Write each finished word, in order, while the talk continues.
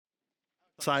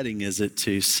Exciting is it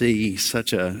to see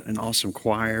such an awesome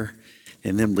choir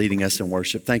and them leading us in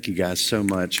worship. Thank you guys so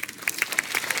much.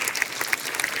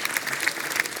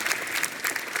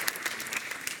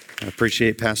 I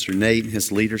appreciate Pastor Nate and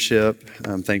his leadership.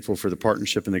 I'm thankful for the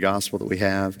partnership in the gospel that we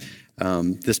have.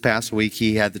 This past week,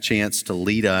 he had the chance to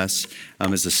lead us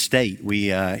as a state. We,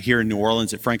 here in New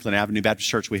Orleans at Franklin Avenue Baptist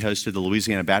Church, we hosted the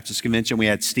Louisiana Baptist Convention. We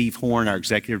had Steve Horn, our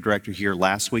executive director, here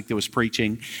last week that was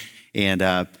preaching.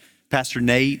 And Pastor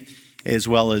Nate, as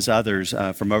well as others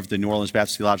from over the New Orleans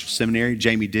Baptist Theological Seminary.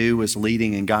 Jamie Dew was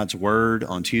leading in God's Word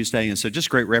on Tuesday. And so just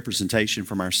great representation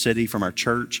from our city, from our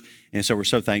church. And so we're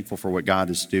so thankful for what God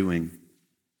is doing.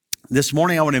 This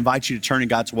morning, I want to invite you to turn in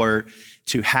God's Word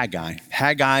to Haggai.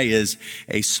 Haggai is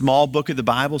a small book of the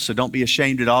Bible, so don't be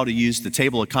ashamed at all to use the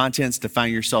table of contents to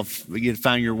find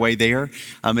your way there.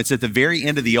 It's at the very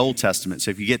end of the Old Testament.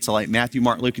 So if you get to like Matthew,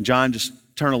 Mark, Luke, and John, just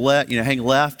turn hang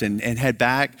left and head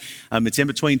back. It's in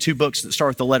between two books that start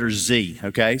with the letter Z,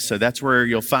 okay? So that's where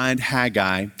you'll find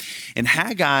Haggai. And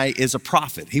Haggai is a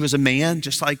prophet. He was a man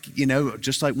just like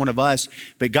one of us,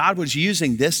 but God was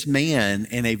using this man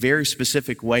in a very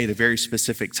specific way at a very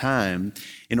specific time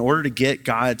in order to get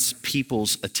God's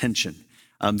people's attention.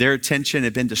 Their attention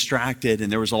had been distracted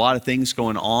and there was a lot of things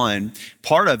going on.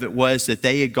 Part of it was that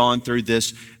they had gone through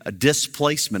this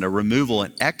displacement, a removal,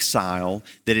 an exile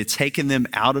that had taken them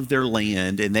out of their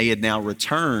land and they had now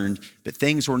returned, but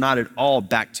things were not at all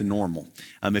back to normal.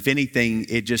 If anything,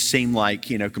 it just seemed like,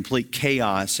 complete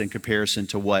chaos in comparison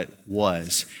to what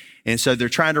was. And so they're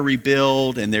trying to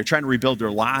rebuild and they're trying to rebuild their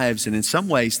lives. And in some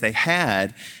ways they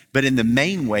had, but in the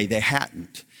main way they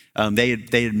hadn't. They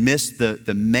had missed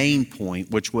the main point,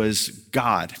 which was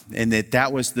God, and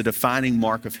that was the defining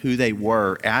mark of who they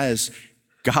were as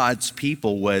God's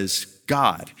people was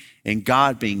God, and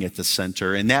God being at the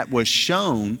center. And that was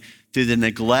shown through the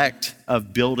neglect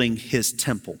of building his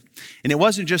temple. And it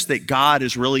wasn't just that God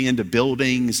is really into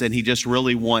buildings and he just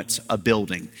really wants a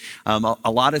building.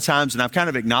 A lot of times, and I've kind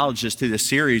of acknowledged this through this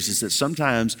series, is that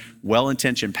sometimes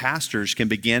well-intentioned pastors can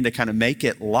begin to kind of make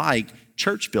it like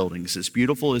church buildings, as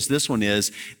beautiful as this one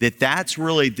is, that's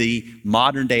really the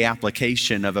modern day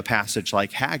application of a passage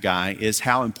like Haggai, is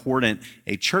how important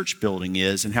a church building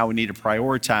is and how we need to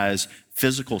prioritize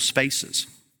physical spaces.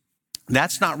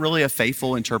 That's not really a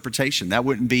faithful interpretation. That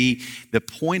wouldn't be the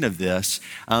point of this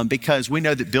because we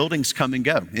know that buildings come and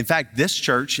go. In fact, this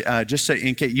church, just so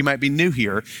in case you might be new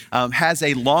here, has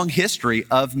a long history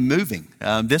of moving.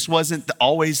 This wasn't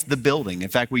always the building. In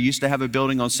fact, we used to have a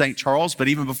building on St. Charles, but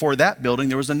even before that building,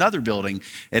 there was another building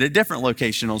at a different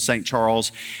location on St.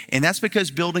 Charles. And that's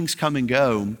because buildings come and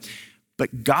go,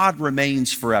 but God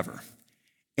remains forever.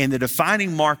 And the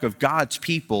defining mark of God's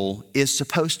people is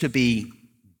supposed to be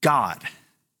God.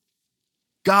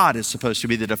 God is supposed to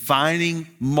be the defining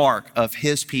mark of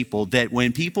his people, that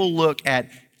when people look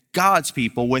at God's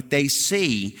people, what they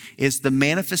see is the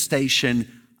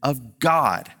manifestation of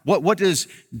God. What does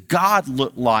God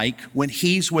look like when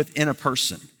he's within a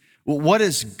person? What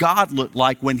does God look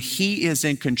like when he is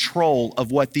in control of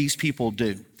what these people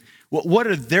do? What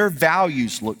do their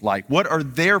values look like? What are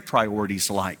their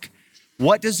priorities like?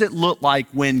 What does it look like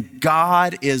when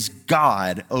God is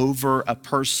God over a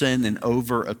person and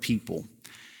over a people?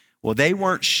 Well, they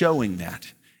weren't showing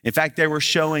that. In fact, they were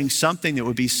showing something that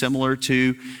would be similar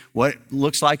to what it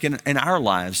looks like in our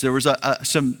lives. There was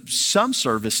some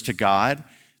service to God,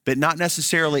 but not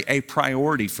necessarily a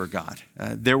priority for God.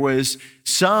 There was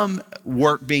some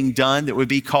work being done that would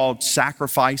be called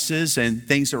sacrifices and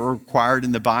things that were required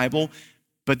in the Bible,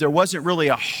 but there wasn't really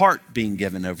a heart being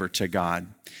given over to God.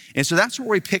 And so that's where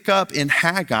we pick up in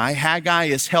Haggai. Haggai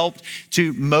has helped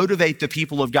to motivate the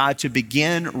people of God to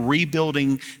begin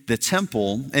rebuilding the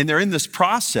temple. And they're in this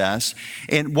process.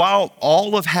 And while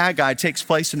all of Haggai takes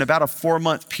place in about a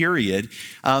 4-month period,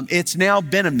 it's now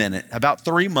been a minute, about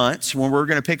 3 months, when we're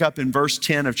going to pick up in verse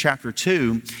 10 of chapter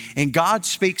 2. And God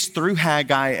speaks through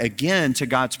Haggai again to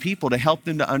God's people to help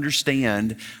them to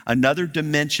understand another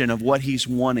dimension of what he's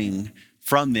wanting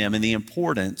from them and the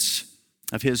importance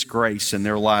of his grace in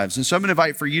their lives. And so I'm going to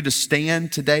invite for you to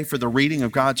stand today for the reading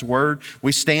of God's word.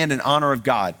 We stand in honor of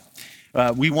God.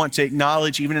 We want to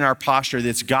acknowledge, even in our posture, that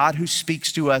it's God who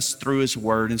speaks to us through his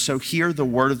word. And so hear the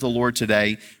word of the Lord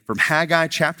today from Haggai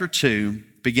chapter 2,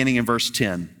 beginning in verse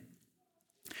 10.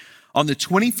 On the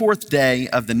 24th day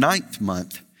of the 9th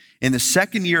month, in the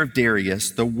 2nd year of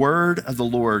Darius, the word of the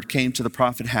Lord came to the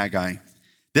prophet Haggai.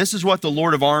 This is what the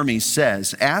Lord of armies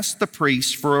says: ask the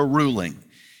priest for a ruling.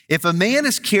 If a man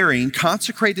is carrying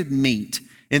consecrated meat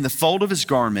in the fold of his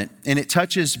garment, and it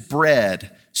touches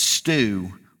bread,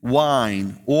 stew,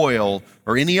 wine, oil,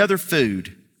 or any other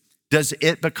food, does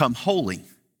it become holy?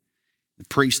 The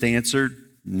priest answered,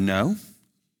 no.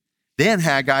 Then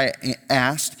Haggai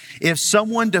asked, if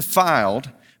someone defiled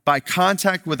by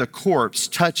contact with a corpse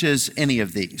touches any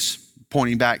of these,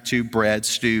 pointing back to bread,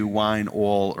 stew, wine,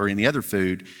 oil, or any other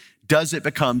food, does it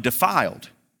become defiled?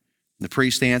 The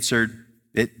priest answered,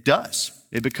 it does.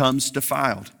 It becomes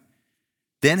defiled.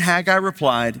 Then Haggai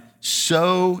replied,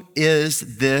 so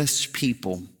is this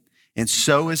people, and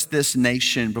so is this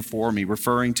nation before me,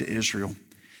 referring to Israel.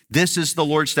 This is the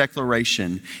Lord's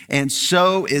declaration, and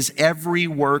so is every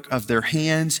work of their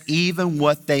hands, even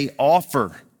what they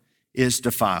offer is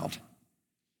defiled.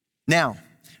 Now,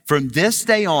 from this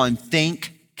day on,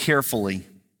 think carefully.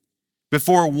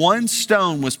 Before one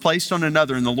stone was placed on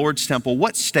another in the Lord's temple,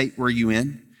 what state were you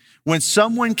in? When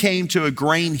someone came to a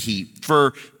grain heap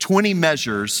for 20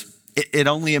 measures, it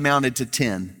only amounted to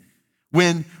 10.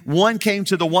 When one came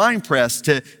to the winepress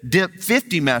to dip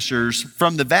 50 measures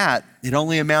from the vat, it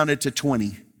only amounted to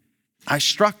 20. I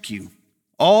struck you,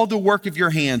 all the work of your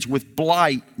hands, with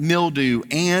blight, mildew,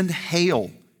 and hail,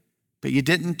 but you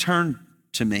didn't turn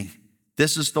to me.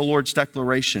 This is the Lord's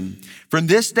declaration. From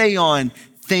this day on,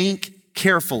 think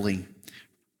carefully.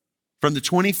 From the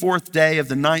 24th day of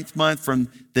the 9th month,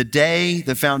 from the day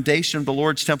the foundation of the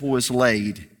Lord's temple was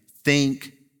laid,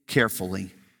 think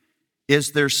carefully.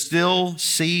 Is there still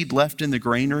seed left in the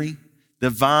granary? The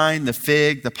vine, the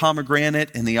fig, the pomegranate,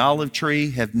 and the olive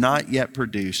tree have not yet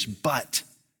produced. But,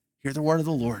 hear the word of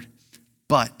the Lord,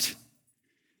 but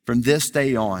from this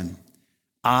day on,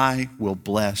 I will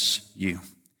bless you.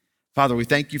 Father, we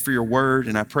thank you for your word,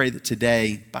 and I pray that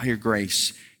today, by your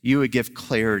grace, you would give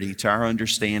clarity to our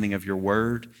understanding of your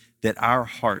word, that our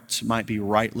hearts might be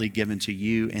rightly given to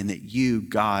you, and that you,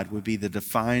 God, would be the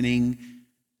defining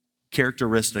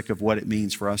characteristic of what it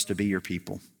means for us to be your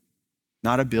people.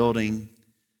 Not a building,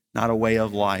 not a way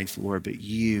of life, Lord, but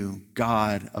you,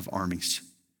 God of armies.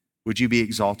 Would you be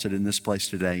exalted in this place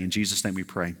today? In Jesus' name we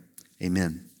pray,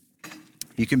 amen.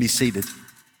 You can be seated.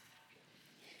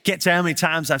 Can't tell how many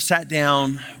times I've sat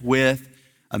down with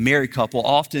a married couple,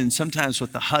 often sometimes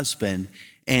with the husband,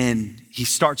 and he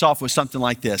starts off with something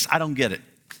like this. I don't get it.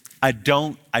 I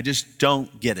just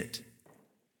don't get it.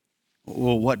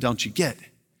 Well, what don't you get?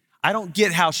 I don't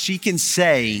get how she can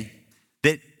say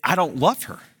that I don't love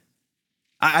her.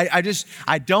 I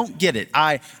don't get it.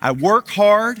 I work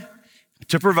hard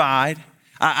to provide.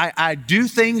 I do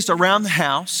things around the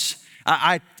house.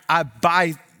 I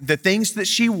buy the things that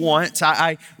she wants.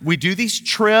 We do these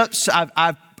trips.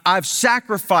 I've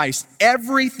sacrificed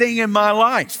everything in my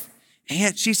life.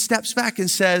 And she steps back and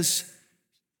says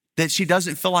that she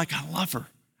doesn't feel like I love her.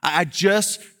 I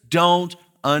just don't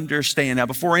understand. Now,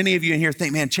 before any of you in here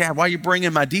think, man, Chad, why are you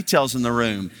bringing my details in the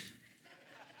room?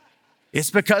 It's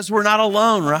because we're not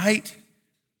alone, right?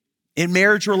 In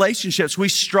marriage relationships, we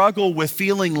struggle with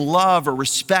feeling love or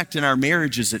respect in our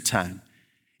marriages at times.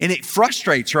 And it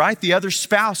frustrates, right, the other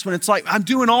spouse when it's like, I'm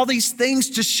doing all these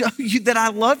things to show you that I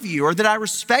love you or that I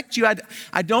respect you.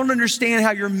 I don't understand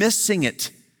how you're missing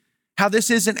it, how this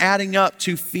isn't adding up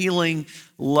to feeling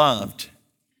loved.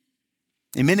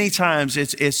 And many times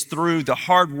it's through the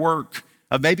hard work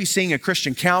of maybe seeing a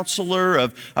Christian counselor,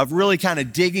 of really kind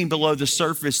of digging below the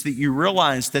surface, that you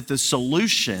realize that the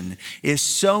solution is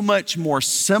so much more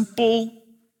simple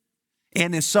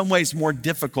and in some ways more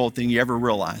difficult than you ever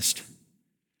realized.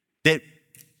 That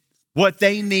what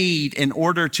they need in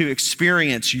order to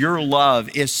experience your love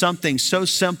is something so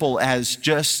simple as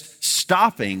just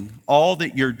stopping all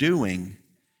that you're doing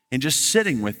and just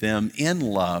sitting with them in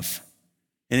love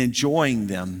and enjoying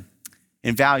them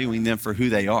and valuing them for who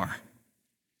they are.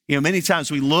 You know, many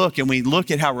times we look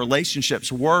at how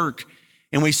relationships work,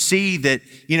 and we see that,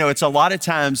 you know, it's a lot of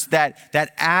times that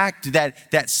act,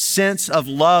 that sense of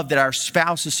love that our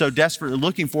spouse is so desperately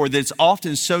looking for, that it's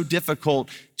often so difficult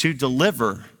to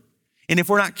deliver. And if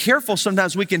we're not careful,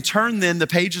 sometimes we can turn then the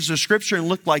pages of scripture and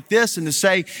look like this and to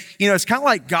say, you know, it's kind of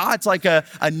like God's like a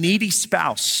needy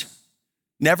spouse,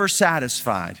 never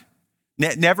satisfied,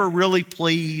 never really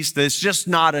pleased. It's just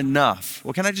not enough.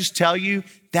 Well, can I just tell you,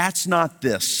 that's not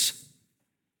this.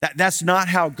 That's not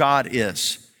how God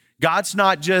is. God's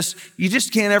not just, you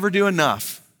just can't ever do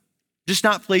enough. Just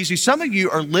not pleased you. Some of you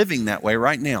are living that way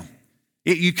right now.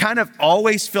 You kind of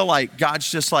always feel like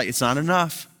God's just like, it's not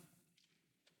enough.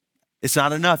 It's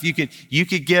not enough. You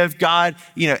could give God,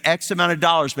 you know, X amount of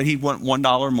dollars, but he'd want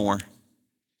 $1 more.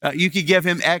 You could give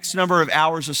him X number of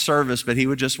hours of service, but he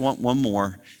would just want one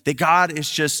more. That God is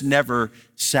just never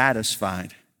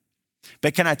satisfied.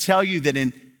 But can I tell you that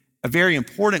in a very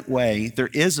important way,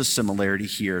 there is a similarity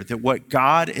here, that what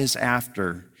God is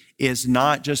after is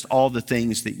not just all the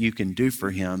things that you can do for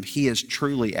him. He is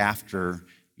truly after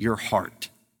your heart.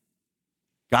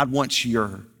 God wants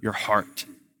your heart.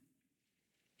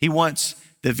 He wants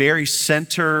the very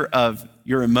center of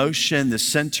your emotion, the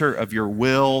center of your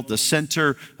will, the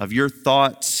center of your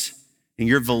thoughts and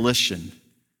your volition.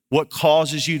 What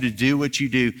causes you to do what you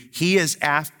do? He is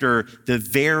after the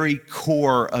very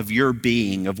core of your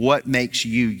being, of what makes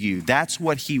you you. That's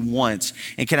what he wants.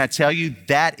 And can I tell you,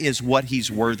 that is what he's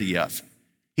worthy of.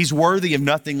 He's worthy of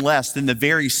nothing less than the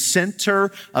very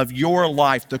center of your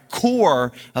life, the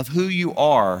core of who you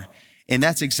are. And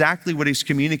that's exactly what he's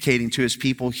communicating to his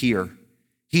people here.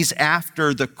 He's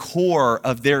after the core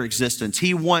of their existence.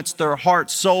 He wants their heart,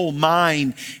 soul,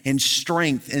 mind, and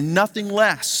strength, and nothing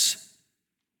less.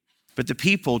 But the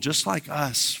people, just like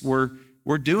us, were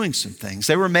doing some things.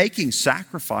 They were making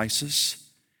sacrifices.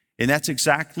 And that's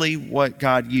exactly what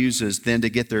God uses then to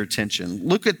get their attention.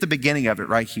 Look at the beginning of it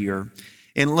right here.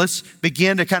 And let's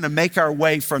begin to kind of make our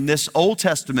way from this Old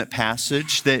Testament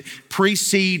passage that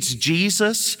precedes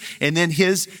Jesus and then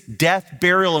his death,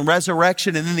 burial, and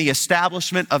resurrection, and then the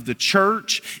establishment of the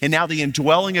church, and now the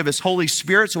indwelling of his Holy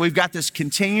Spirit. So we've got this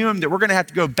continuum that we're going to have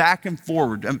to go back and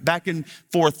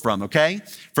forth from, okay?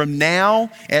 From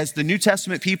now, as the New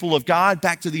Testament people of God,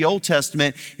 back to the Old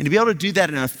Testament, and to be able to do that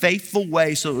in a faithful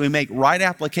way so that we make right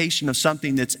application of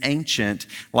something that's ancient,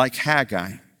 like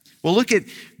Haggai. Well, look at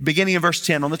beginning of verse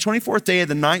 10. On the 24th day of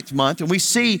the 9th month, and we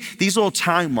see these little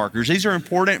time markers. These are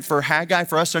important for Haggai,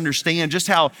 for us to understand just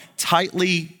how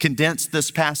tightly condensed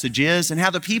this passage is and how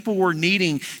the people were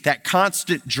needing that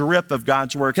constant drip of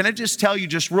God's word. Can I just tell you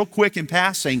just real quick in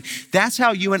passing, that's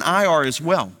how you and I are as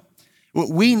well.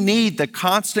 We need the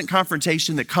constant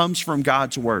confrontation that comes from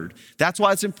God's word. That's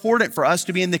why it's important for us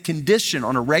to be in the condition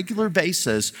on a regular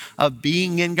basis of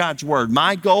being in God's word.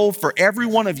 My goal for every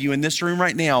one of you in this room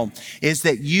right now is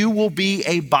that you will be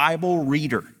a Bible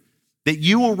reader, that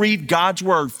you will read God's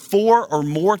word 4 or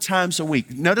more times a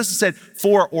week. Notice it said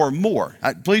 4 or more.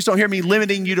 Please don't hear me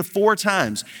limiting you to 4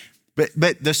 times. But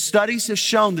the studies have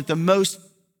shown that the most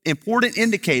important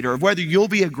indicator of whether you'll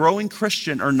be a growing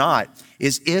Christian or not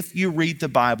is if you read the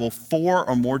Bible 4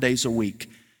 or more days a week.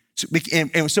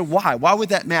 So why? Why would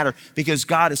that matter? Because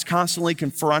God is constantly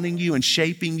confronting you and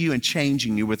shaping you and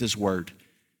changing you with his word.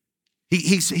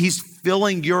 He's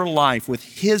filling your life with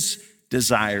his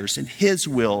desires and his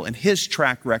will and his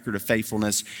track record of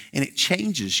faithfulness, and it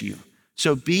changes you.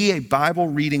 So be a Bible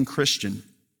reading Christian.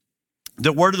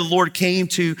 The word of the Lord came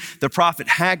to the prophet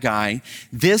Haggai.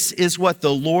 This is what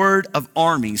the Lord of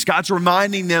armies, God's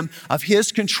reminding them of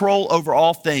his control over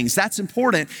all things. That's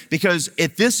important because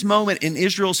at this moment in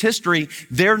Israel's history,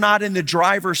 they're not in the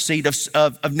driver's seat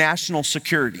of national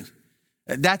security.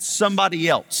 That's somebody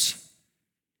else.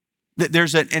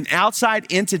 There's an outside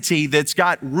entity that's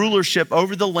got rulership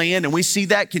over the land, and we see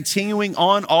that continuing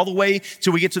on all the way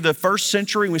till we get to the 1st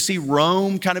century. We see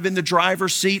Rome kind of in the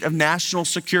driver's seat of national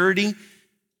security.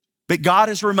 But God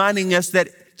is reminding us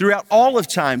that throughout all of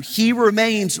time, he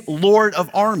remains Lord of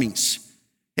armies.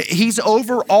 He's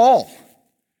over all.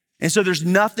 And so there's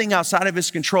nothing outside of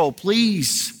his control.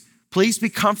 Please be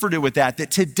comforted with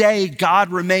that today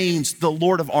God remains the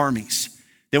Lord of armies.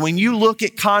 That when you look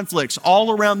at conflicts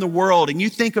all around the world and you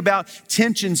think about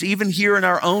tensions even here in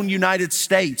our own United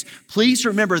States, please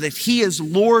remember that he is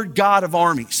Lord God of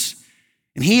armies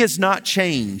and he has not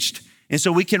changed. And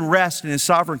so we can rest in his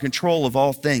sovereign control of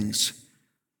all things.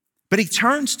 But he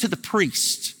turns to the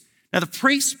priests. Now the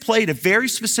priests played a very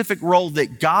specific role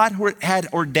that God had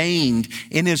ordained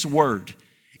in his word.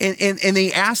 And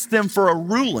he asked them for a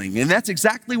ruling. And that's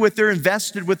exactly what they're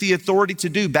invested with the authority to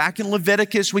do. Back in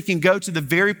Leviticus, we can go to the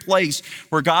very place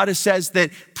where God says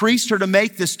that priests are to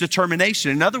make this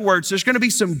determination. In other words, there's going to be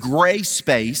some gray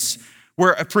space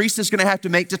where a priest is going to have to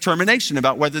make determination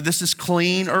about whether this is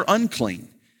clean or unclean.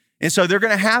 And so they're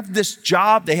going to have this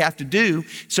job they have to do.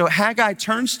 So Haggai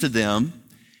turns to them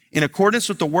in accordance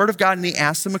with the word of God and he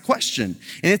asks them a question.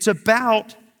 And it's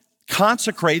about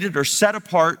consecrated or set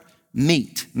apart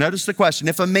meat. Notice the question.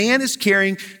 If a man is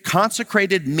carrying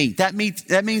consecrated meat, that means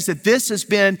that this has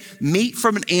been meat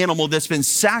from an animal that's been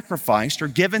sacrificed or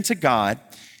given to God.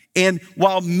 And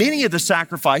while many of the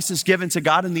sacrifices given to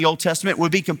God in the Old Testament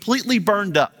would be completely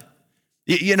burned up,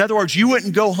 in other words, you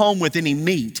wouldn't go home with any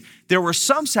meat. There were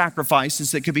some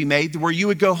sacrifices that could be made where you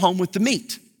would go home with the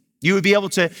meat. You would be able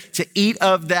to eat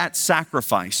of that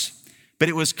sacrifice, but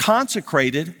it was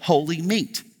consecrated holy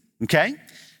meat, okay?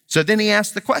 So then he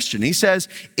asks the question. He says,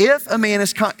 if a man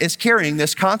is carrying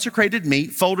this consecrated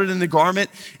meat folded in the garment,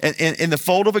 in the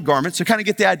fold of a garment, so kind of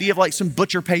get the idea of like some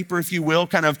butcher paper, if you will,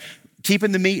 kind of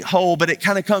keeping the meat whole, but it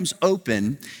kind of comes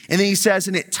open. And then he says,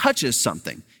 and it touches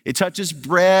something. It touches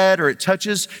bread, or it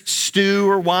touches stew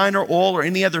or wine or oil or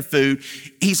any other food.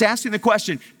 He's asking the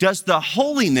question, does the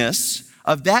holiness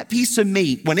of that piece of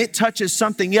meat, when it touches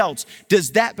something else,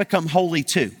 does that become holy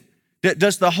too?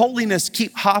 Does the holiness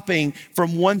keep hopping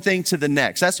from one thing to the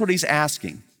next? That's what he's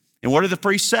asking. And what do the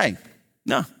priests say?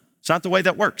 No, it's not the way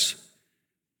that works.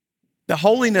 The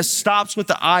holiness stops with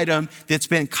the item that's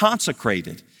been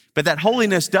consecrated, but that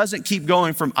holiness doesn't keep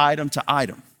going from item to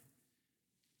item.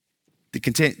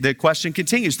 The question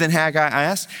continues. Then Haggai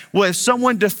asks, well, if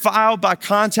someone defiled by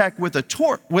contact with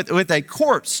a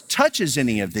corpse touches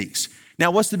any of these, now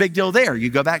what's the big deal there? You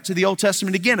go back to the Old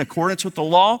Testament again, accordance with the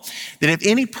law, that if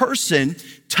any person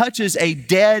touches a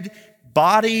dead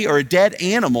body or a dead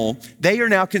animal, they are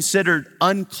now considered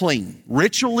unclean,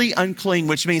 ritually unclean,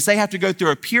 which means they have to go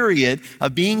through a period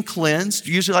of being cleansed,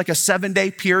 usually like a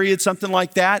 7-day period, something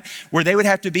like that, where they would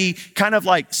have to be kind of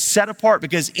like set apart,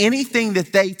 because anything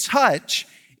that they touch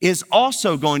is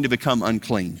also going to become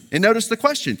unclean. And notice the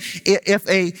question.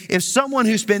 If someone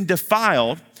who's been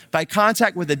defiled by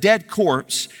contact with a dead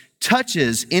corpse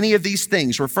touches any of these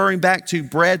things, referring back to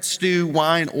bread, stew,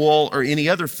 wine, oil, or any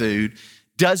other food,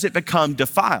 does it become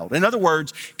defiled? In other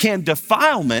words, can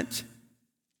defilement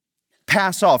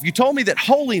pass off? You told me that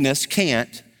holiness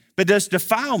can't, but does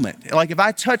defilement, like if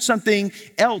I touch something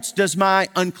else, does my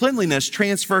uncleanliness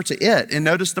transfer to it? And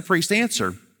notice the priest's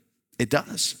answer. It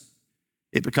does.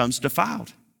 It becomes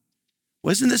defiled.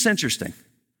 Well, isn't this interesting?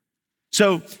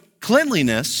 So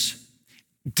cleanliness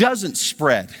doesn't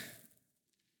spread.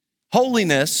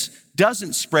 Holiness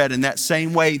doesn't spread in that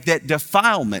same way that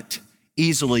defilement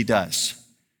easily does.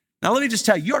 Now, let me just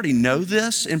tell you, you already know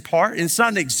this in part, and it's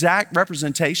not an exact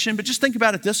representation, but just think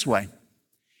about it this way.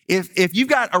 If you've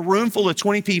got a room full of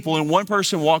 20 people and one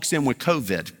person walks in with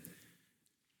COVID,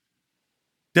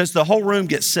 does the whole room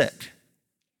get sick?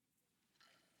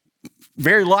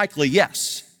 Very likely,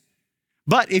 yes.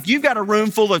 But if you've got a room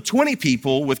full of 20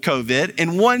 people with COVID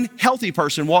and one healthy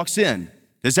person walks in,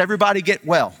 does everybody get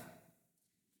well?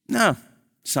 No,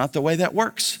 it's not the way that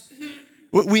works.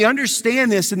 We understand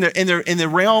this in the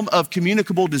realm of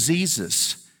communicable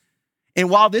diseases. And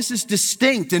while this is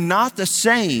distinct and not the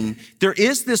same, there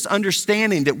is this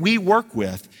understanding that we work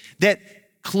with that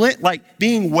like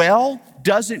being well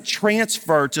doesn't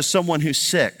transfer to someone who's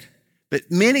sick.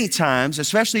 But many times,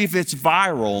 especially if it's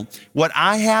viral, what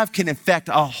I have can affect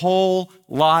a whole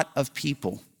lot of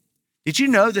people. Did you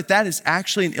know that that is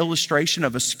actually an illustration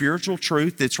of a spiritual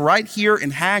truth that's right here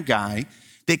in Haggai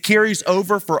that carries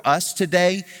over for us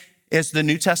today as the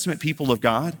New Testament people of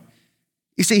God?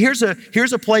 You see, here's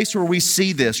a place where we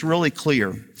see this really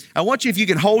clear. I want you, if you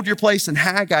can hold your place in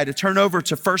Haggai, to turn over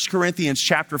to 1 Corinthians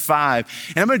chapter 5.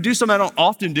 And I'm going to do something I don't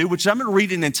often do, which is I'm going to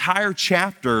read an entire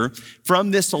chapter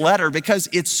from this letter, because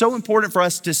it's so important for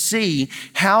us to see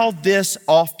how this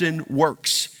often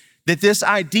works. That this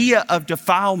idea of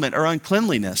defilement or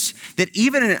uncleanliness, that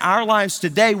even in our lives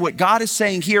today, what God is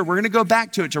saying here, we're going to go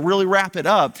back to it to really wrap it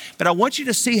up, but I want you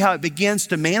to see how it begins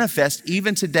to manifest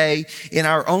even today in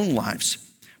our own lives.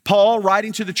 Paul,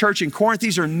 writing to the church in Corinth,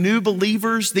 these are new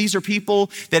believers. These are people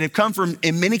that have come from,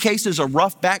 in many cases, a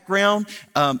rough background,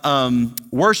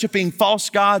 worshiping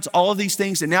false gods, all of these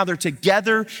things, and now they're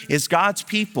together as God's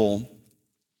people.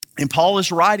 And Paul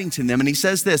is writing to them, and he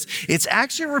says this: it's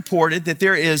actually reported that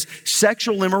there is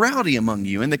sexual immorality among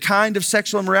you, and the kind of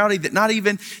sexual immorality that's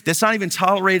not even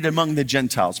tolerated among the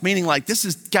Gentiles. Meaning, like, this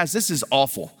is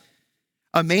awful.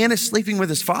 A man is sleeping with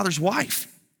his father's wife,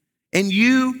 and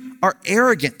you are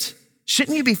arrogant.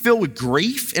 Shouldn't you be filled with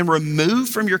grief and remove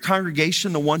from your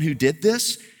congregation the one who did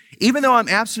this? Even though I'm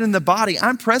absent in the body,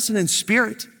 I'm present in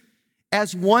spirit.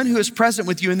 As one who is present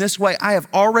with you in this way, I have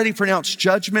already pronounced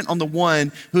judgment on the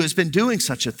one who has been doing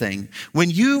such a thing. When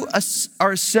you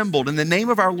are assembled in the name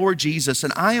of our Lord Jesus,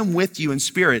 and I am with you in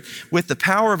spirit with the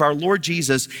power of our Lord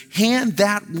Jesus, hand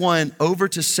that one over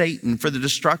to Satan for the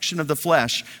destruction of the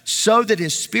flesh, so that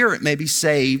his spirit may be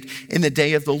saved in the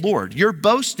day of the Lord. Your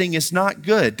boasting is not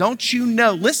good. Don't you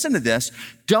know, listen to this,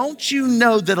 don't you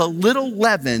know that a little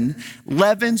leaven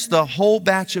leavens the whole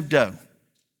batch of dough?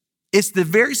 It's the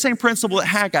very same principle that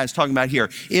Haggai is talking about here,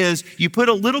 is you put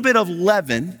a little bit of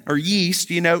leaven or yeast,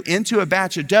 into a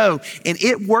batch of dough, and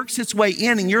it works its way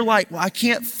in, and you're like, well, I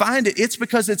can't find it. It's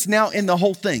because it's now in the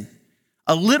whole thing.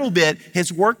 A little bit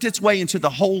has worked its way into the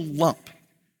whole lump.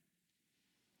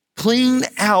 Clean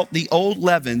out the old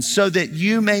leaven so that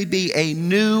you may be a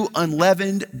new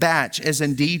unleavened batch, as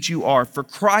indeed you are. For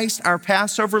Christ, our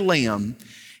Passover lamb,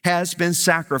 has been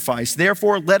sacrificed.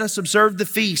 Therefore, let us observe the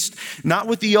feast, not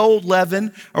with the old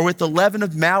leaven or with the leaven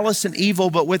of malice and evil,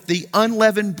 but with the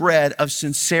unleavened bread of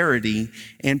sincerity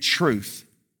and truth.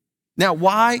 Now,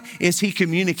 why is he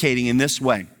communicating in this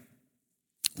way?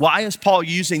 Why is Paul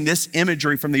using this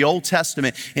imagery from the Old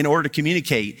Testament in order to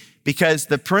communicate? Because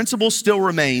the principle still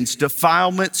remains: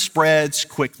 defilement spreads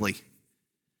quickly.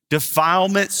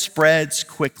 Defilement spreads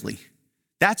quickly.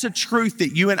 That's a truth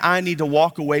that you and I need to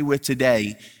walk away with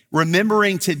today,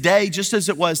 remembering today, just as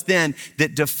it was then,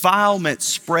 that defilement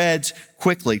spreads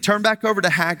quickly. Turn back over to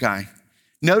Haggai.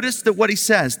 Notice that what he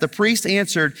says, the priest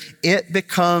answered, it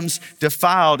becomes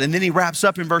defiled. And then he wraps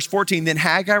up in verse 14. Then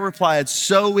Haggai replied,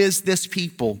 so is this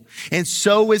people, and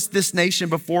so is this nation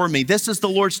before me. This is the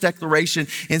Lord's declaration,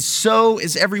 and so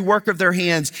is every work of their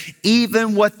hands.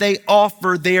 Even what they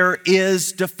offer there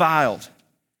is defiled.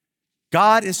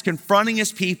 God is confronting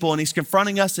his people, and he's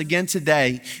confronting us again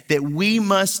today that we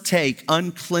must take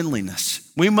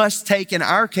uncleanliness. We must take, in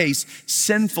our case,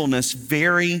 sinfulness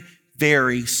very,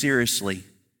 very seriously.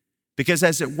 Because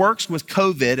as it works with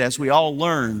COVID, as we all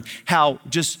learn, how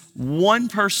just one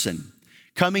person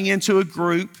coming into a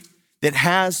group that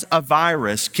has a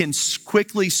virus can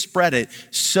quickly spread it,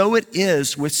 so it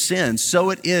is with sin, so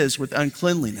it is with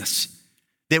uncleanliness.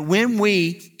 That when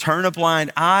we turn a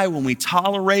blind eye, when we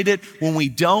tolerate it, when we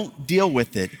don't deal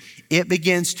with it, it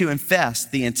begins to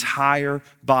infest the entire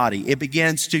body. It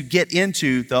begins to get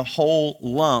into the whole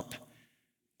lump.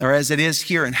 Or as it is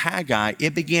here in Haggai,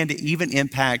 it began to even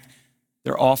impact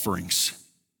their offerings.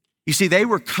 You see, they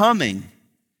were coming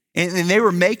and they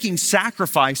were making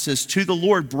sacrifices to the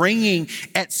Lord, bringing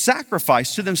at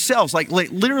sacrifice to themselves, like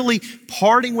literally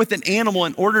parting with an animal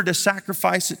in order to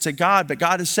sacrifice it to God. But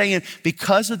God is saying,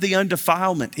 because of the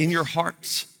undefilement in your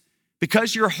hearts,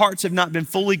 because your hearts have not been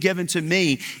fully given to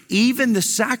me, even the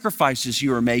sacrifices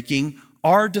you are making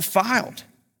are defiled.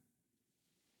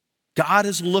 God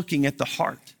is looking at the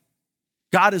heart.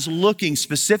 God is looking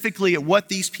specifically at what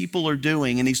these people are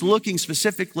doing, and he's looking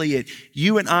specifically at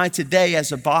you and I today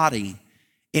as a body.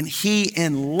 And he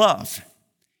in love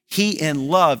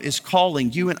is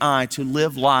calling you and I to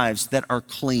live lives that are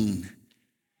clean.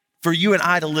 For you and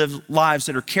I to live lives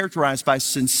that are characterized by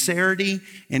sincerity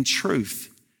and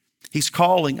truth. He's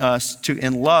calling us to,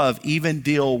 in love, even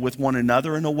deal with one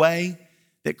another in a way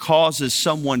that causes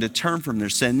someone to turn from their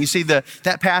sin. You see, that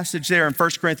passage there in 1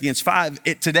 Corinthians 5,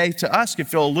 it today to us can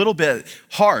feel a little bit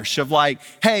harsh of like,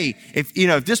 hey, if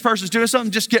this person's doing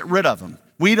something, just get rid of them.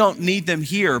 We don't need them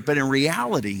here. But in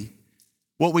reality,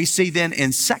 what we see then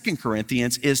in 2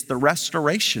 Corinthians is the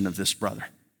restoration of this brother.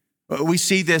 We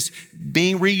see this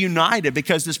being reunited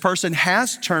because this person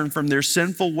has turned from their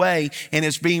sinful way and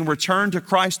is being returned to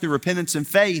Christ through repentance and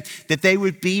faith, that they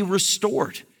would be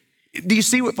restored. Do you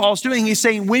see what Paul's doing? He's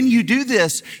saying when you do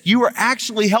this, you are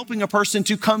actually helping a person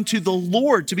to come to the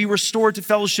Lord, to be restored to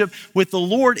fellowship with the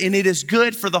Lord, and it is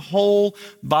good for the whole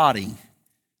body.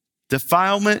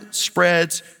 Defilement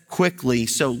spreads quickly,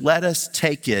 so let us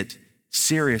take it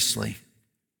seriously.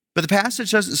 But the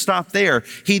passage doesn't stop there.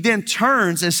 He then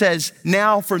turns and says,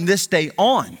 now from this day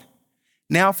on,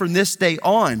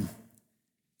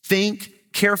 think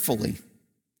carefully.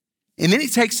 And then he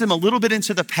takes them a little bit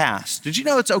into the past. Did you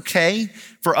know it's okay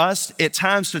for us at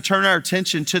times to turn our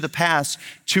attention to the past,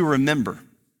 to remember,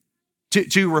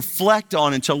 to reflect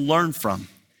on and to learn from?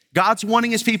 God's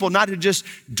wanting his people not to just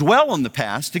dwell on the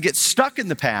past, to get stuck in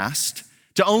the past,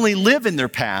 to only live in their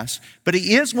past, but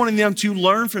he is wanting them to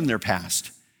learn from their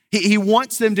past. He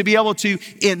wants them to be able to,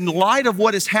 in light of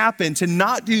what has happened, to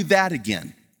not do that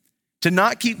again, to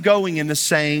not keep going in the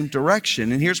same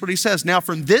direction. And here's what he says. Now,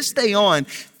 from this day on,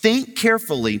 think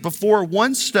carefully. Before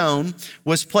one stone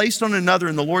was placed on another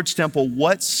in the Lord's temple,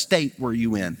 what state were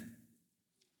you in?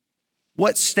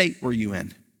 What state were you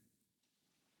in?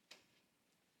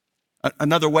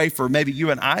 Another way for maybe you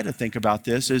and I to think about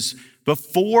this is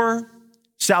before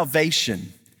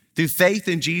salvation, through faith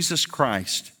in Jesus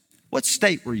Christ, what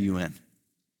state were you in?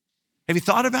 Have you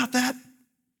thought about that?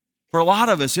 For a lot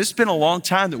of us, it's been a long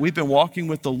time that we've been walking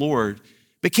with the Lord.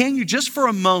 But can you just for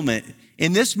a moment,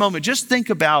 in this moment, just think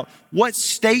about what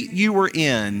state you were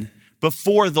in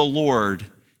before the Lord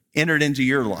entered into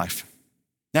your life?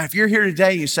 Now, if you're here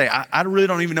today and you say, I really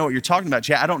don't even know what you're talking about,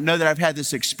 Chad. I don't know that I've had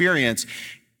this experience.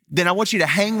 Then I want you to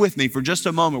hang with me for just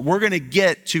a moment. We're going to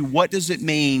get to what does it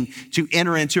mean to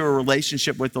enter into a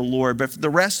relationship with the Lord. But for the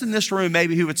rest in this room,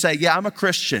 maybe who would say, yeah, I'm a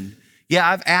Christian. Yeah,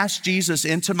 I've asked Jesus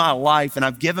into my life and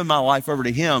I've given my life over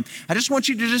to him. I just want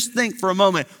you to just think for a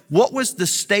moment, what was the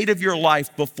state of your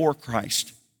life before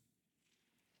Christ?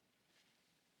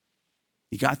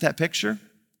 You got that picture?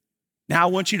 Now, I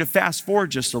want you to fast forward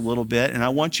just a little bit, and I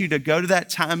want you to go to that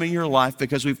time in your life,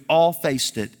 because we've all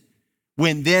faced it,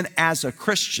 when then as a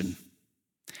Christian,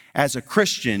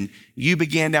 you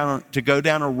began to go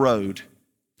down a road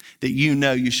that you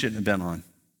know you shouldn't have been on.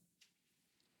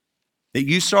 That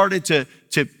you started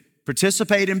to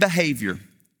participate in behavior,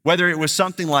 whether it was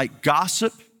something like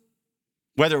gossip,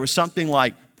 whether it was something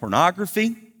like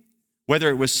pornography, whether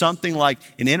it was something like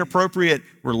an inappropriate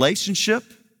relationship,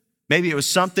 maybe it was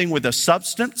something with a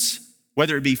substance,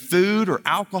 whether it be food or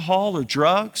alcohol or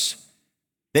drugs,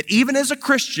 that even as a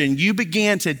Christian, you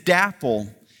began to dabble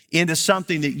into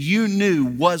something that you knew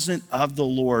wasn't of the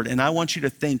Lord. And I want you to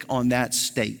think on that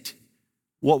state.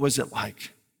 What was it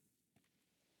like?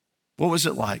 What was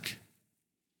it like?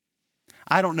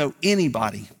 I don't know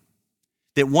anybody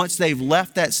that once they've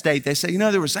left that state, they say,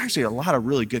 there was actually a lot of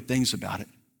really good things about it.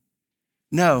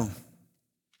 No,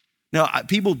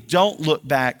 people don't look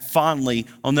back fondly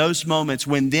on those moments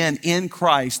when then in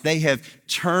Christ they have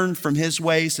turned from his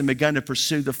ways and begun to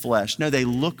pursue the flesh. No, they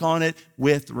look on it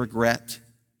with regret.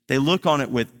 They look on it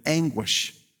with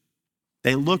anguish.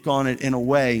 They look on it in a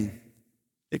way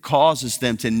that causes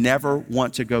them to never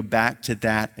want to go back to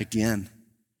that again.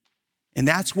 And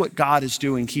that's what God is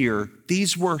doing here.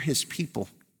 These were his people,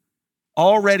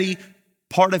 already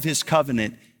part of his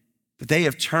covenant, but they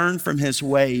have turned from his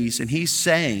ways. And he's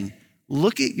saying,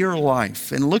 look at your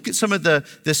life and look at some of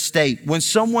the state. When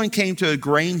someone came to a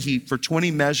grain heap for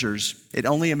 20 measures, it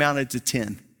only amounted to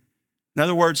 10. In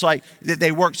other words, like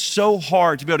they worked so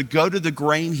hard to be able to go to the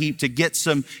grain heap to get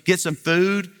some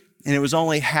food, and it was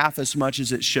only half as much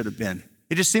as it should have been.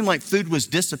 It just seemed like food was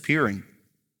disappearing.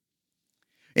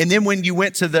 And then when you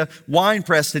went to the wine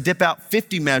press to dip out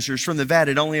 50 measures from the vat,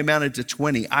 it only amounted to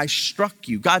 20. I struck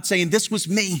you. God saying, this was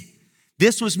me.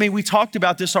 This was me. We talked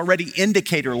about this already,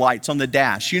 indicator lights on the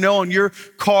dash. On your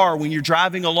car, when you're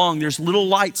driving along, there's little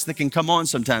lights that can come on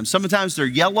sometimes. Sometimes they're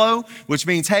yellow, which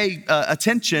means, hey,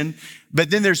 attention.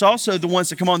 But then there's also the ones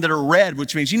that come on that are red,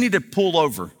 which means you need to pull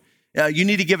over. You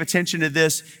need to give attention to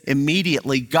this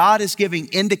immediately. God is giving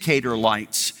indicator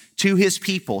lights to his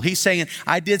people. He's saying,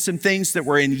 I did some things that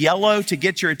were in yellow to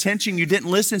get your attention. You didn't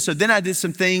listen. So then I did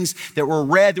some things that were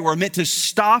red that were meant to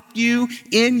stop you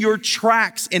in your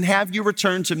tracks and have you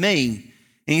return to me.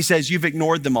 And he says, you've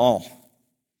ignored them all.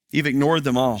 You've ignored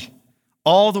them all.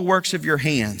 All the works of your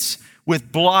hands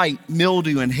with blight,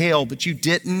 mildew, and hail, but you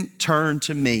didn't turn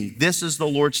to me. This is the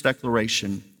Lord's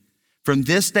declaration. From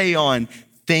this day on,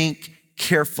 think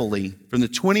carefully. From the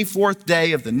 24th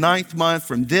day of the 9th month,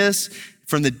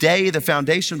 from the day the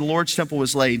foundation of the Lord's temple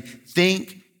was laid,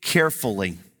 think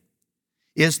carefully.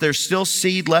 Is there still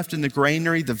seed left in the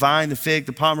granary? The vine, the fig,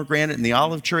 the pomegranate, and the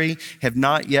olive tree have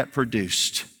not yet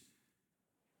produced.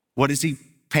 What is he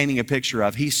painting a picture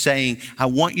of? He's saying, I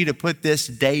want you to put this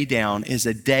day down as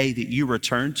a day that you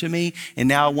return to me. And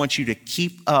now I want you to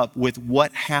keep up with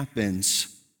what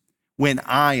happens when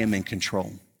I am in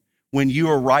control. When you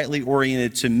are rightly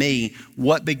oriented to me,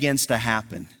 what begins to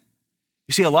happen?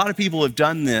 You see, a lot of people have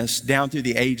done this down through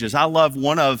the ages. I love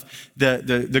one of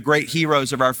the great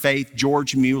heroes of our faith,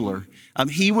 George Mueller.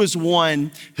 He was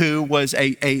one who was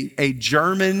a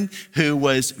German who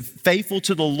was faithful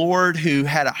to the Lord, who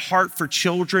had a heart for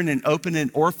children and opened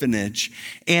an orphanage,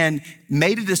 and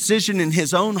made a decision in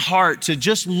his own heart to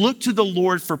just look to the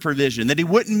Lord for provision, that he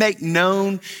wouldn't make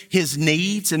known his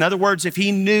needs. In other words, if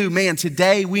he knew, man,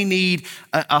 today we need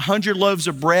 100 loaves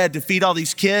of bread to feed all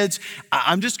these kids,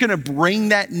 I'm just gonna bring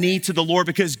that need to the Lord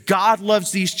because God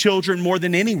loves these children more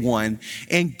than anyone,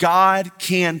 and God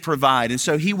can provide. And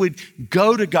so he would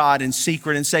go to God in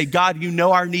secret and say, God, you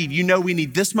know our need. You know we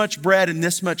need this much bread and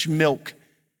this much milk.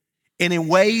 And in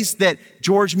ways that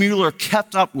George Mueller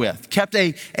kept up with, kept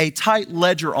a tight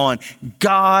ledger on,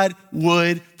 God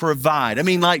would provide. I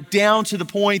mean, like down to the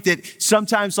point that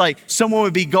sometimes like someone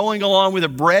would be going along with a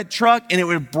bread truck and it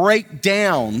would break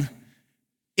down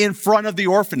in front of the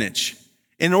orphanage.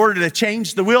 In order to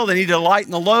change the wheel, they needed to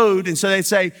lighten the load. And so they'd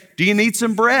say, do you need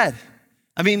some bread?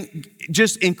 I mean,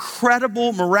 just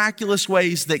incredible, miraculous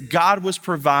ways that God was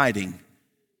providing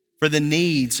for the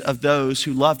needs of those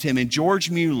who loved him. And George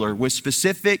Mueller, with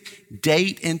specific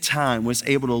date and time, was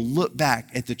able to look back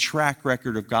at the track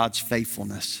record of God's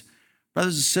faithfulness.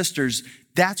 Brothers and sisters,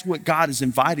 that's what God is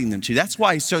inviting them to. That's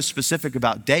why he's so specific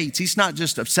about dates. He's not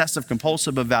just obsessive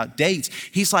compulsive about dates.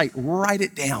 He's like, write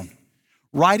it down.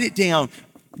 Write it down.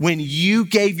 When you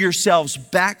gave yourselves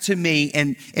back to me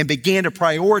and began to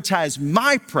prioritize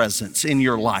my presence in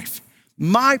your life,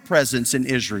 my presence in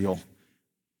Israel,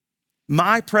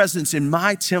 my presence in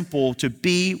my temple to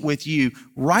be with you,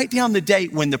 write down the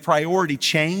date when the priority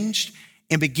changed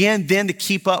and begin then to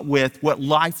keep up with what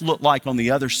life looked like on the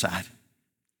other side.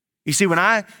 You see, when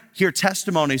I hear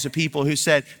testimonies of people who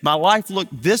said, my life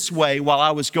looked this way while I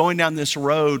was going down this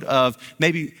road of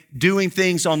maybe doing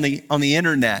things on the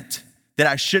internet that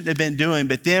I shouldn't have been doing,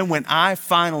 but then when I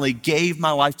finally gave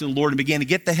my life to the Lord and began to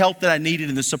get the help that I needed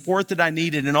and the support that I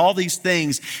needed and all these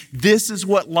things, this is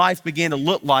what life began to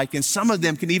look like. And some of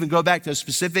them can even go back to a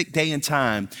specific day and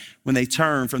time when they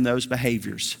turn from those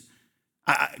behaviors.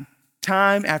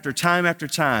 Time after time after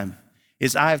time,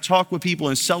 as I have talked with people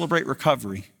and Celebrate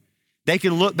Recovery, they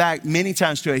can look back many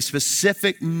times to a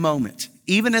specific moment,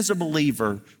 even as a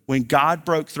believer, when God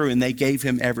broke through and they gave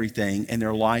him everything and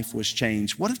their life was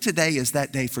changed. What if today is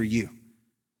that day for you?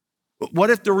 What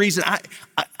if the reason,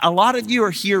 a lot of you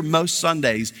are here most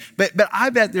Sundays, but I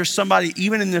bet there's somebody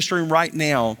even in this room right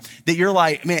now that you're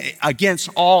like, man, against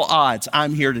all odds,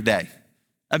 I'm here today.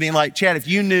 I mean, like, Chad, if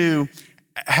you knew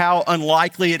how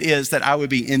unlikely it is that I would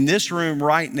be in this room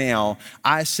right now,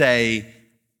 I say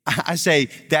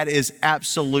that is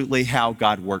absolutely how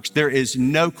God works. There is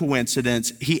no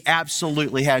coincidence. He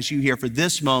absolutely has you here for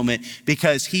this moment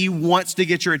because he wants to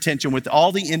get your attention with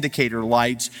all the indicator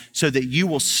lights so that you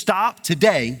will stop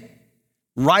today,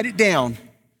 write it down,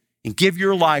 and give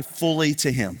your life fully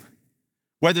to him.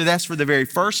 Whether that's for the very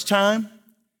first time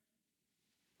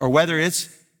or whether it's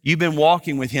you've been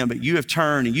walking with him, but you have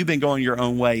turned and you've been going your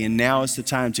own way, and now is the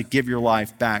time to give your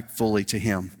life back fully to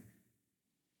him.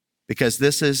 Because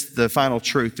this is the final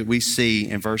truth that we see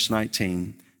in verse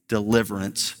 19.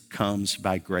 Deliverance comes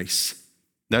by grace.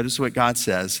 Notice what God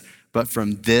says, but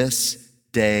from this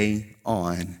day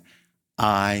on,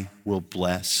 I will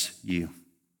bless you.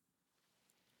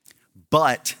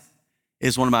 But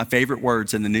is one of my favorite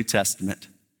words in the New Testament.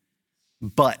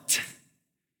 But.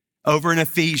 Over in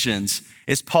Ephesians,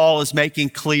 as Paul is making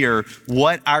clear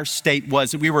what our state was,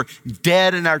 that we were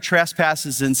dead in our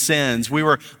trespasses and sins. We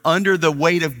were under the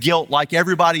weight of guilt like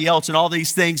everybody else and all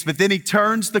these things. But then he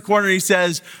turns the corner and he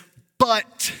says,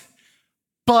 but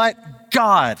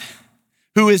God,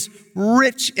 who is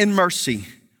rich in mercy,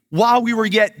 while we were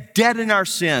yet dead in our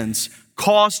sins,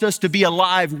 caused us to be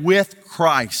alive with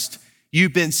Christ.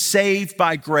 You've been saved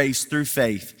by grace through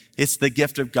faith. It's the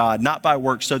gift of God, not by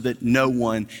works, so that no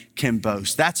one can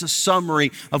boast. That's a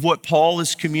summary of what Paul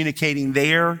is communicating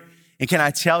there. And can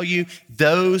I tell you,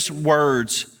 those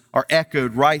words are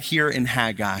echoed right here in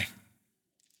Haggai.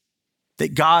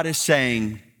 That God is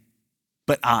saying,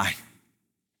 but I.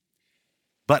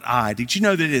 Did you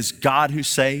know that it is God who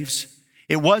saves?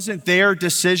 It wasn't their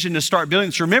decision to start building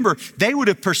this. Remember, they would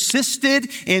have persisted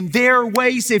in their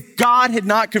ways if God had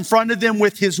not confronted them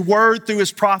with his word through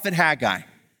his prophet Haggai.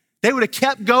 They would have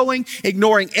kept going,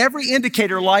 ignoring every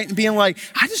indicator light and being like,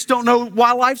 I just don't know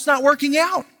why life's not working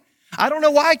out. I don't know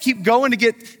why I keep going to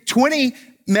get 20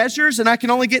 measures and I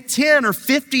can only get 10 or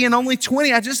 50 and only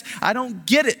 20. I don't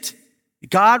get it.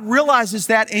 God realizes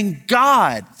that, and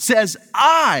God says,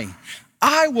 I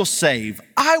will save,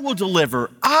 I will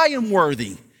deliver, I am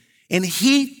worthy. And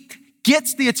he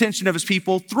gets the attention of his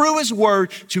people through his word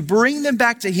to bring them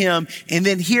back to him. And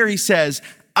then here he says,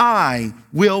 I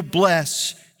will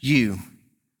bless you.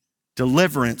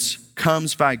 Deliverance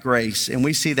comes by grace, and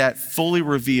we see that fully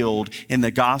revealed in the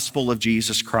gospel of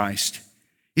Jesus Christ.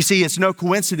 You see, it's no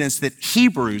coincidence that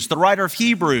Hebrews, the writer of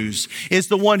Hebrews, is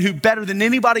the one who better than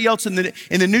anybody else in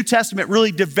the New Testament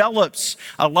really develops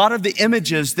a lot of the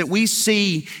images that we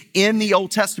see in the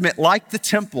Old Testament, like the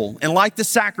temple and like the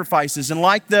sacrifices and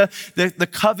like the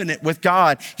covenant with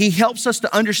God. He helps us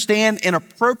to understand and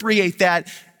appropriate that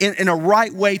in a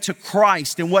right way to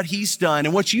Christ and what he's done.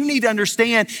 And what you need to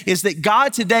understand is that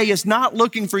God today is not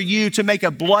looking for you to make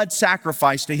a blood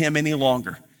sacrifice to him any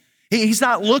longer. He's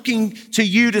not looking to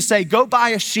you to say, go buy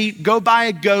a sheep, go buy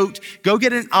a goat, go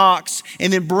get an ox,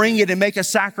 and then bring it and make a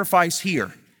sacrifice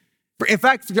here. In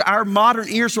fact, our modern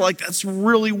ears are like, that's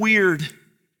really weird.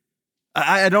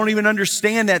 I don't even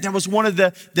understand that. That was one of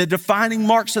the defining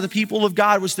marks of the people of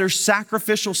God, was their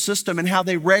sacrificial system and how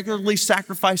they regularly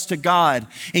sacrificed to God.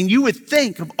 And you would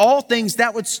think of all things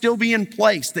that would still be in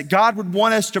place, that God would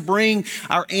want us to bring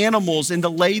our animals and to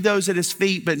lay those at his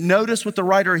feet. But notice what the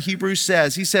writer of Hebrews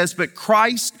says. He says, but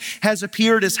Christ has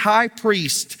appeared as high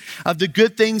priest of the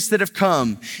good things that have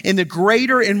come in the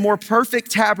greater and more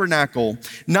perfect tabernacle,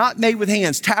 not made with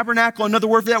hands. Tabernacle, another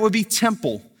word for that would be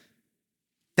temple.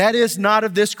 That is not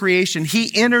of this creation. He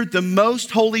entered the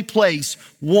most holy place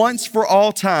once for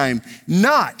all time,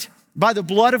 not by the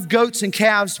blood of goats and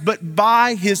calves, but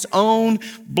by his own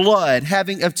blood,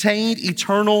 having obtained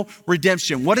eternal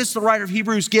redemption. What is the writer of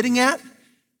Hebrews getting at?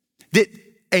 That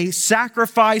a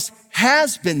sacrifice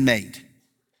has been made.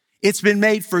 It's been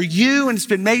made for you and it's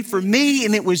been made for me.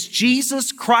 And it was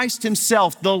Jesus Christ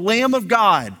himself, the Lamb of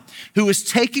God, who is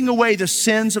taking away the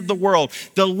sins of the world.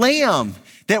 The Lamb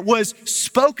that was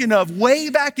spoken of way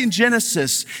back in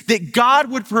Genesis, that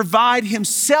God would provide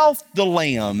himself the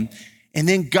Lamb. And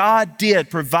then God did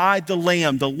provide the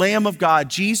Lamb of God,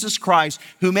 Jesus Christ,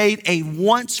 who made a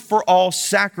once for all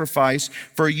sacrifice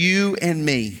for you and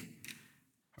me.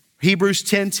 Hebrews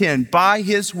 10:10, by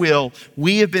his will,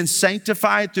 we have been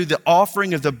sanctified through the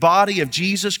offering of the body of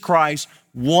Jesus Christ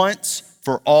once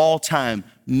for all time.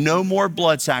 No more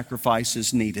blood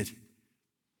sacrifices needed.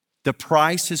 The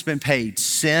price has been paid.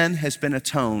 Sin has been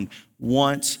atoned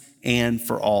once and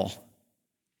for all.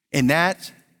 And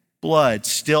that blood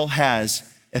still has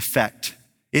effect.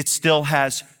 It still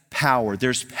has power.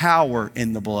 There's power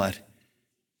in the blood.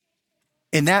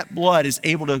 And that blood is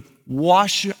able to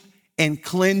wash and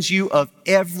cleanse you of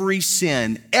every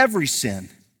sin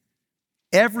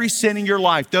in your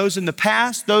life, those in the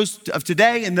past, those of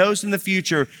today, and those in the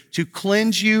future, to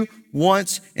cleanse you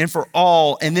once and for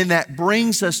all. And then that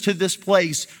brings us to this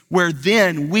place where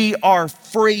then we are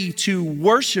free to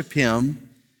worship him,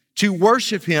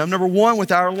 number one,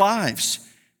 with our lives.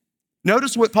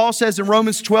 Notice what Paul says in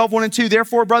Romans 12:1-2.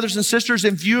 Therefore, brothers and sisters,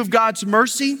 in view of God's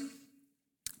mercy,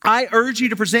 I urge you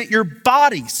to present your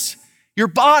bodies,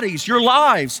 your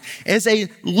lives, as a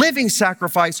living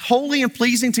sacrifice, holy and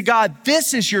pleasing to God.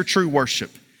 This is your true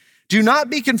worship. Do not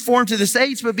be conformed to this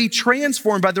age, but be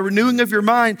transformed by the renewing of your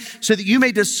mind, so that you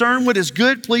may discern what is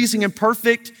good, pleasing, and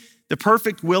perfect, the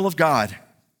perfect will of God.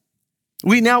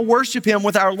 We now worship him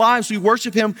with our lives. We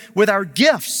worship him with our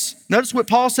gifts. Notice what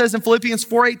Paul says in Philippians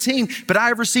 4:18, but I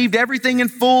have received everything in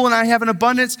full and I have an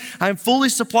abundance. I am fully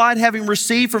supplied, having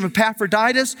received from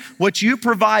Epaphroditus what you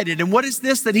provided. And what is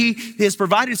this that he has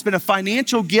provided? It's been a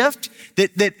financial gift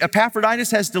that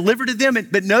Epaphroditus has delivered to them.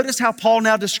 But notice how Paul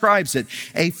now describes it: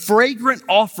 a fragrant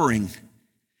offering,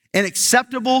 an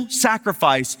acceptable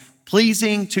sacrifice,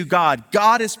 pleasing to God.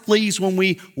 God is pleased when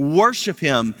we worship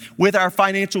him with our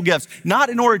financial gifts, not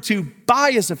in order to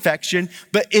buy his affection,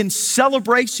 but in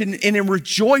celebration and in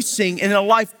rejoicing and in a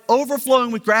life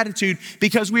overflowing with gratitude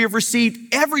because we have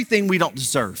received everything we don't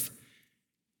deserve.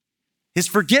 His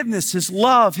forgiveness, his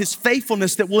love, his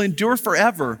faithfulness that will endure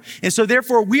forever. And so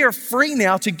therefore we are free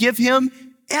now to give him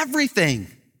everything,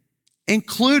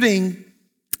 including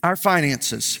our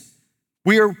finances.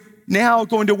 We are now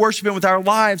going to worship him with our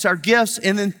lives, our gifts,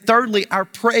 and then thirdly, our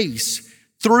praise.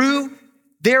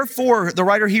 Therefore, the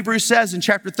writer of Hebrews says in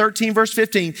chapter 13, verse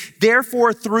 15,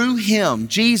 therefore through him,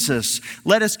 Jesus,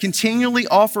 let us continually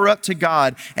offer up to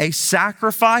God a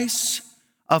sacrifice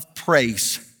of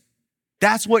praise.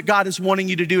 That's what God is wanting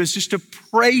you to do, is just to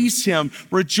praise him,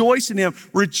 rejoice in him,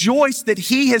 rejoice that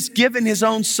he has given his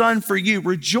own son for you.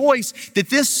 Rejoice that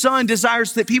this son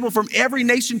desires that people from every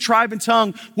nation, tribe, and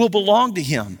tongue will belong to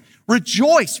him.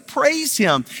 Rejoice, praise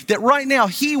him that right now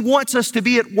he wants us to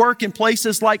be at work in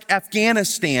places like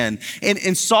Afghanistan and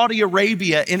in Saudi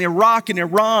Arabia, in Iraq and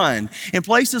Iran, in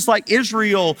places like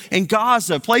Israel and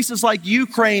Gaza, places like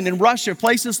Ukraine and Russia,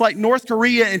 places like North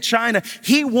Korea and China.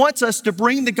 He wants us to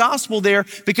bring the gospel there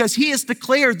because he has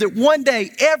declared that one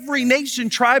day every nation,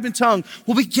 tribe, and tongue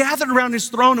will be gathered around his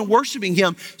throne and worshiping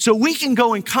him, so we can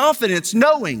go in confidence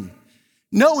knowing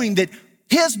that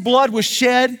his blood was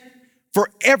shed for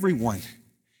everyone.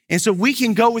 And so we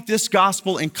can go with this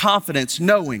gospel in confidence,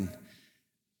 knowing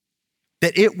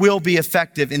that it will be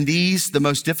effective in these, the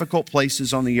most difficult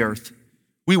places on the earth.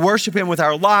 We worship him with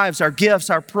our lives, our gifts,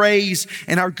 our praise,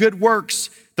 and our good works.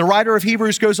 The writer of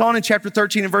Hebrews goes on in chapter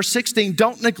 13 and verse 16,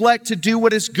 don't neglect to do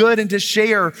what is good and to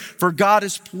share, for God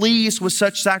is pleased with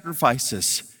such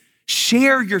sacrifices.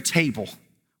 Share your table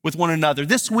with one another.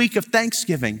 This week of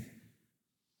Thanksgiving,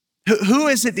 who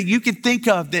is it that you can think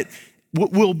of that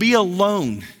will be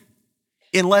alone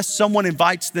unless someone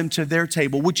invites them to their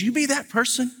table? Would you be that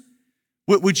person?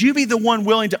 Would you be the one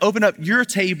willing to open up your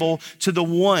table to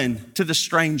the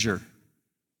stranger,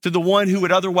 to the one who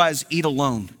would otherwise eat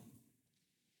alone?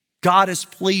 God is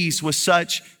pleased with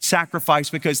such sacrifice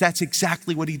because that's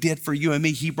exactly what he did for you and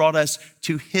me. He brought us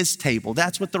to his table.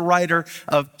 That's what the writer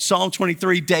of Psalm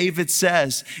 23, David,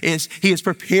 says, is he has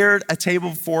prepared a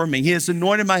table before me. He has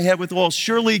anointed my head with oil.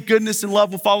 Surely goodness and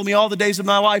love will follow me all the days of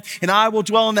my life, and I will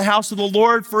dwell in the house of the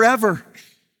Lord forever.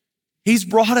 He's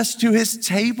brought us to his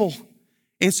table.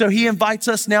 And so he invites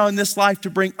us now in this life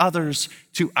to bring others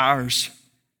to ours.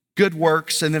 Good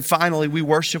works. And then finally, we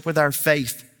worship with our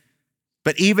faith.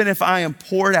 But even if I am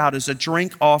poured out as a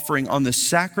drink offering on the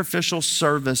sacrificial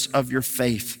service of your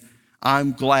faith,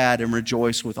 I'm glad and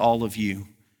rejoice with all of you.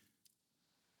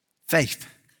 Faith.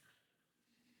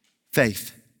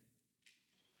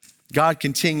 God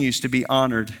continues to be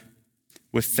honored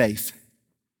with faith.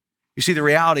 You see, the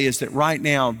reality is that right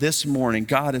now, this morning,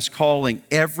 God is calling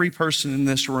every person in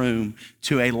this room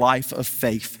to a life of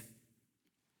faith.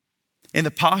 And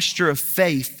the posture of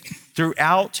faith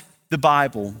throughout the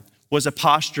Bible was a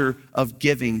posture of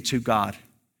giving to God.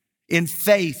 In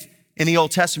faith, in the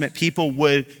Old Testament, people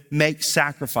would make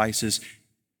sacrifices.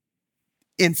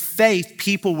 In faith,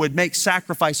 people would make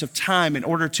sacrifice of time in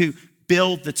order to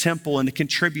build the temple and to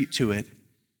contribute to it.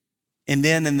 And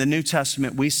then in the New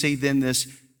Testament, we see then this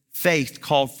faith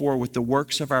called for with the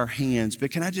works of our hands.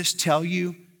 But can I just tell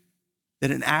you that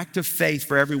an act of faith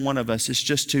for every one of us is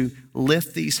just to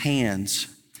lift these hands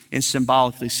and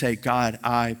symbolically say, God,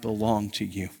 I belong to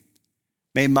you.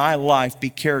 May my life be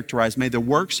characterized, may the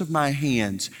works of my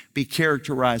hands be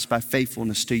characterized by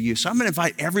faithfulness to you. So I'm going to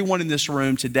invite everyone in this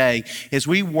room today as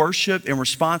we worship in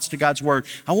response to God's word.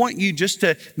 I want you just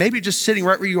to, maybe just sitting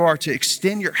right where you are, to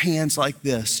extend your hands like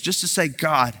this, just to say,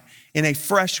 God, in a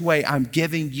fresh way, I'm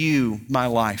giving you my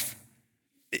life.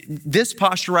 This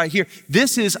posture right here,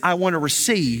 this is I want to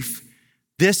receive.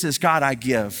 This is God, I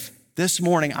give. This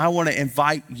morning, I want to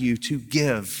invite you to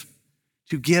give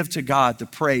to God the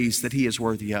praise that he is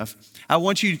worthy of. I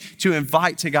want you to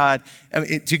invite to God,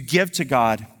 to give to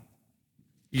God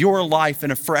your life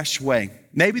in a fresh way.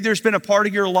 Maybe there's been a part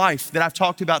of your life that I've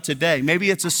talked about today. Maybe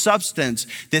it's a substance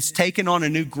that's taken on a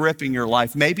new grip in your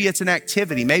life. Maybe it's an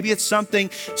activity. Maybe it's something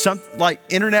like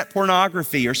internet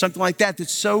pornography or something like that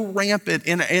that's so rampant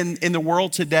in the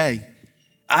world today.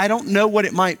 I don't know what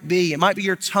it might be. It might be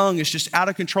your tongue is just out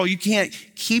of control. You can't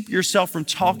keep yourself from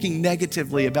talking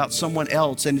negatively about someone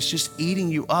else and it's just eating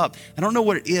you up. I don't know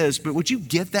what it is, but would you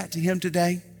give that to him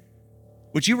today?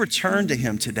 Would you return to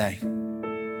him today?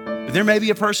 But there may be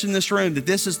a person in this room that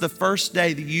this is the first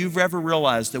day that you've ever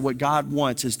realized that what God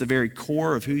wants is the very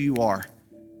core of who you are.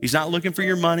 He's not looking for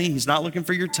your money. He's not looking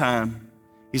for your time.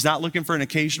 He's not looking for an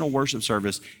occasional worship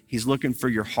service. He's looking for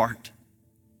your heart.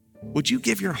 Would you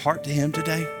give your heart to him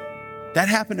today? That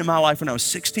happened in my life when I was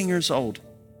 16 years old.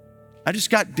 I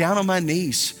just got down on my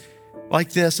knees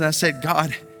like this and I said,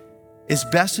 God, as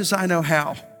best as I know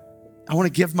how, I want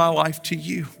to give my life to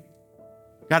you.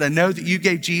 God, I know that you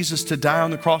gave Jesus to die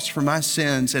on the cross for my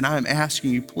sins, and I'm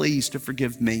asking you, please, to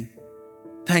forgive me.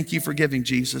 Thank you for giving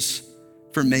Jesus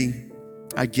for me.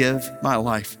 I give my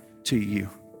life to you.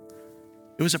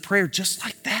 It was a prayer just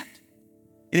like that.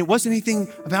 And it wasn't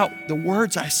anything about the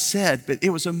words I said, but it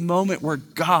was a moment where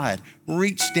God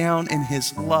reached down in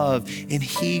his love and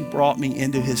he brought me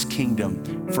into his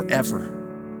kingdom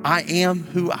forever. I am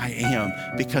who I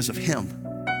am because of him.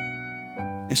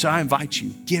 And so I invite you,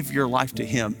 give your life to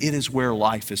him. It is where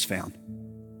life is found.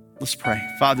 Let's pray.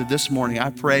 Father, this morning,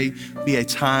 I pray be a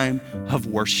time of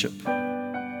worship.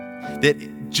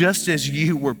 That just as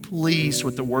you were pleased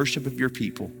with the worship of your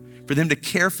people, for them to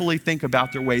carefully think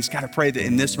about their ways, God, I pray that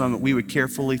in this moment, we would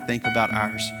carefully think about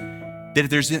ours. That if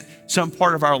there's some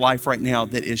part of our life right now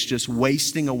that is just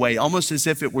wasting away, almost as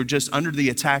if it were just under the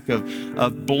attack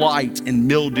of blight and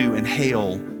mildew and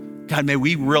hail, God, may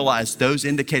we realize those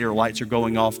indicator lights are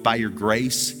going off by your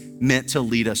grace, meant to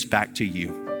lead us back to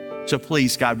you. So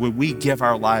please, God, would we give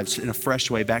our lives in a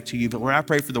fresh way back to you? But Lord, I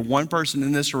pray for the one person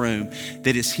in this room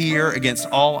that is here against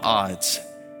all odds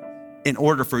in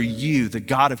order for you, the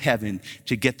God of heaven,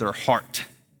 to get their heart,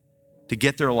 to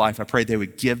get their life. I pray they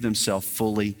would give themselves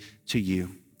fully to you.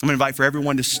 I'm gonna invite for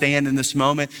everyone to stand in this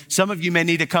moment. Some of you may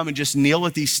need to come and just kneel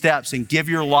at these steps and give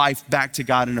your life back to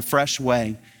God in a fresh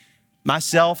way.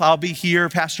 Myself, I'll be here.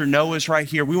 Pastor Noah's right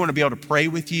here. We want to be able to pray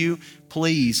with you.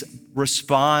 Please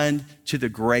respond to the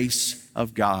grace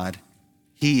of God.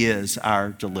 He is our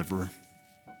deliverer.